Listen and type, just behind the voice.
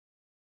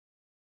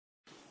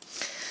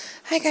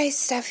Hi guys,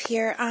 Steph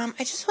here. I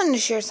just wanted to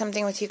share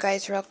something with you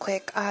guys real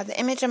quick. The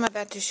image I'm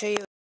about to show you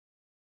is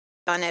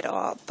not done at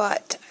all,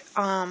 but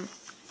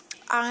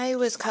I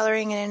was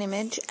coloring in an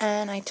image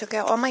and I took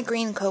out all my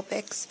green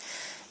copics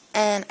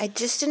and I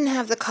just didn't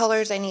have the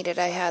colors I needed.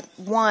 I had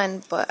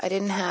one, but I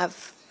didn't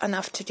have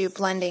enough to do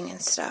blending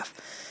and stuff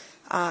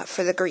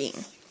for the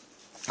green.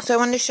 So I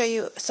wanted to show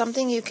you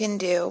something you can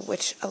do,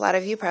 which a lot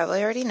of you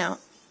probably already know,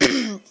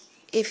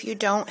 if you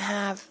don't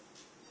have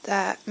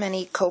that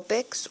many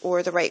copics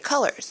or the right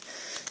colors.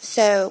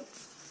 So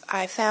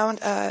I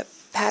found a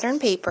pattern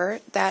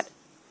paper that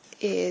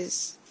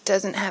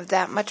doesn't have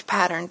that much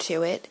pattern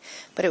to it,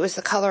 but it was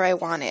the color I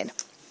wanted.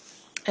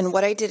 And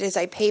what I did is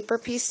I paper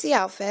pieced the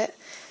outfit,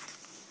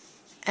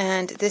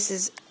 and this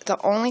is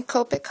the only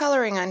copic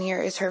coloring on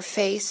here is her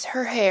face,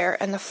 her hair,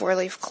 and the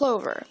 4-leaf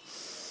clover.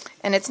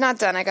 And it's not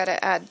done. I got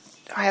to add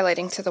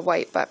highlighting to the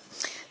white, but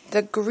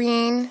the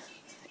green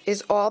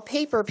is all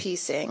paper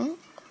piecing.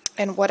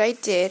 And what I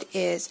did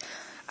is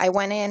I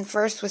went in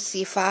first with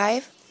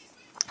C5,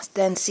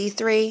 then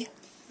C3,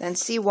 then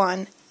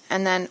C1,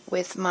 and then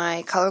with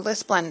my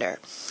colorless blender.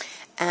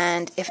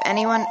 And if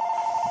anyone,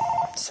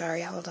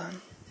 sorry, hold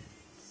on.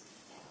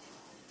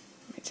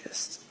 Let me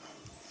just,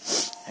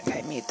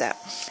 okay, mute that.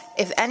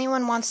 If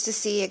anyone wants to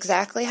see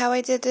exactly how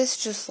I did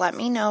this, just let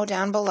me know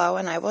down below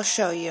and I will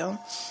show you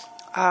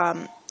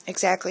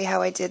exactly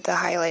how I did the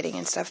highlighting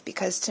and stuff,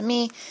 because to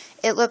me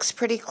it looks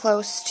pretty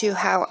close to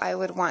how I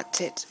would want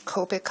it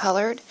copic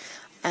colored.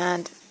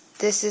 And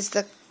this is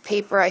the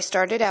paper I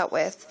started out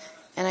with,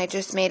 and I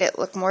just made it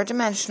look more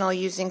dimensional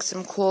using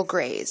some cool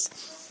grays.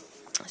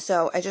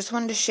 So I just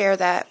wanted to share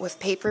that with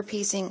paper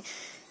piecing.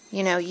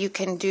 You know, you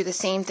can do the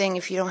same thing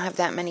if you don't have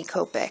that many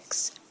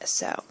copics.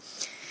 So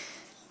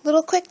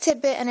little quick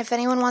tidbit, and if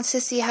anyone wants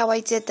to see how I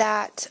did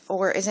that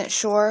or isn't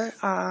sure,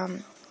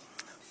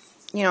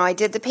 you know, I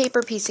did the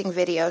paper piecing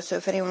video, so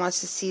if anyone wants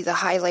to see the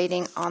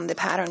highlighting on the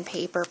pattern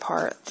paper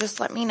part, just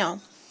let me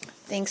know.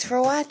 Thanks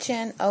for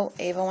watching. Oh,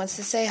 Ava wants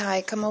to say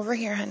hi. Come over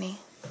here, honey.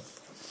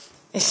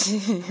 I need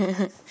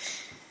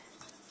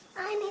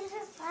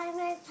to find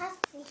my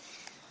puppy.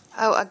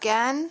 Oh,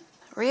 again?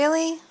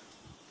 Really?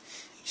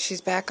 She's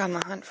back on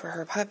the hunt for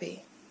her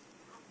puppy.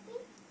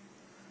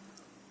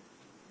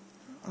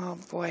 Oh,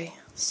 boy.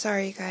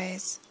 Sorry,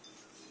 guys.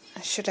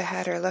 I should have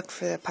had her look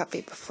for the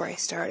puppy before I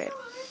started.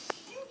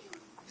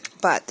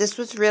 But this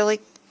was really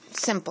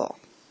simple,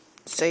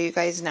 so you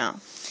guys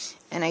know.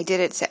 And I did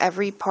it to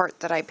every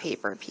part that I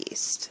paper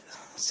pieced.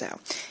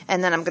 So,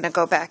 and then I'm going to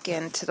go back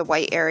into the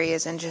white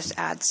areas and just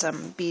add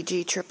some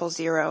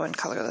BG000 and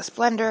colorless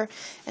blender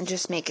and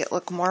just make it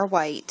look more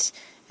white.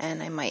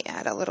 And I might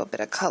add a little bit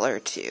of color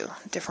to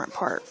a different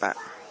part, but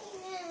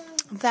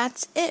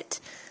that's it.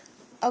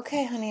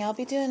 Okay, honey, I'll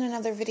be doing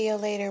another video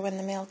later when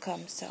the mail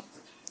comes, so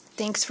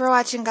thanks for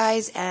watching,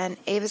 guys, and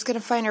Ava's going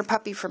to find her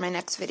puppy for my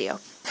next video.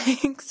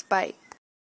 Thanks, bye.